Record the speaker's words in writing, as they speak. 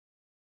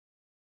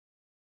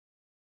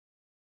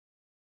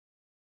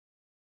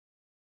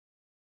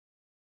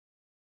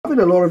Having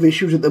a lot of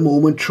issues at the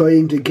moment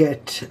trying to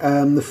get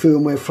the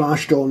firmware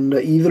flashed on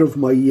either of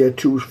my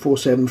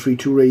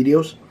 24732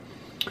 radios.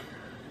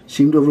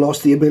 Seem to have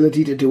lost the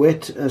ability to do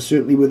it,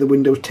 certainly with the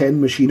Windows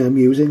 10 machine I'm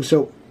using,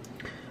 so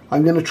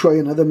I'm going to try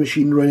another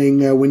machine running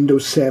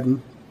Windows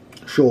 7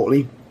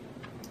 shortly.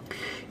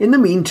 In the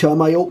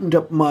meantime, I opened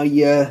up my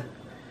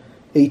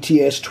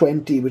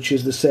ATS-20, which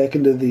is the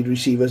second of the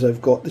receivers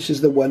I've got. This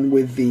is the one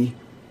with the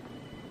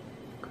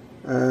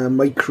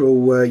micro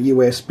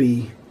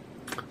USB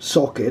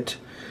socket,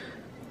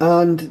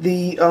 and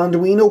the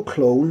Arduino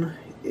clone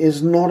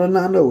is not a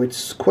Nano.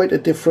 It's quite a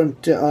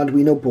different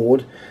Arduino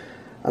board,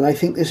 and I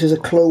think this is a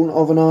clone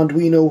of an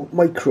Arduino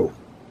Micro.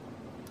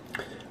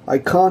 I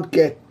can't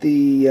get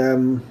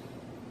the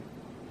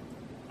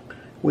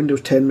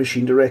Windows 10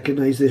 machine to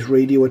recognise this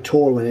radio at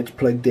all when it's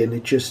plugged in.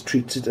 It just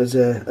treats it as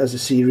a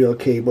serial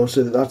cable,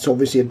 so that's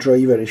obviously a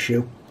driver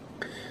issue,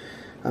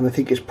 and I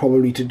think it's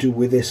probably to do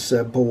with this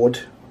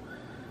board.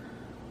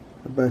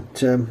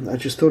 But I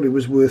just thought it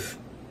was worth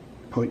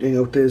pointing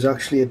out there's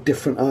actually a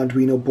different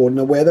Arduino board.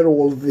 Now, whether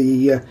all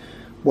the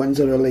ones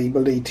that are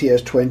labelled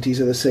ATS-20s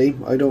are the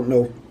same, I don't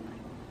know.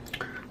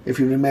 If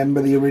you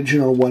remember, the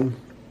original one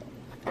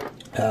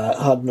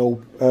had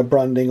no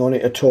branding on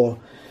it at all.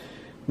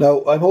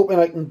 Now, I'm hoping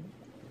I can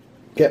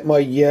get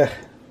my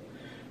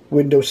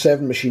Windows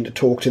 7 machine to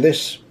talk to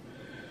this.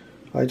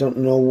 I don't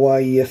know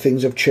why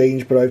things have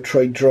changed, but I've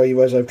tried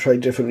drivers, I've tried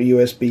different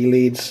USB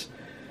leads,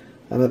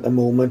 and at the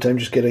moment I'm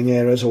just getting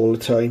errors all the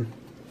time.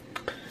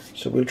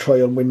 So we'll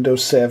try on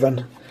Windows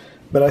 7,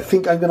 but I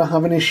think I'm going to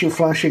have an issue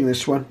flashing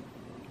this one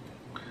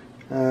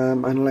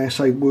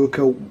unless I work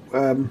out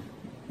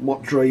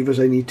what drivers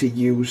I need to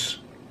use.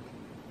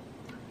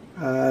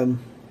 The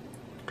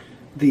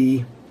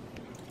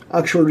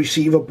actual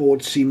receiver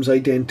board seems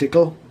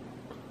identical,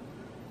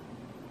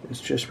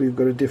 it's just we've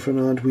got a different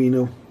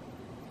Arduino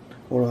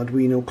or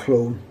Arduino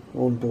clone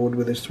on board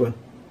with this one.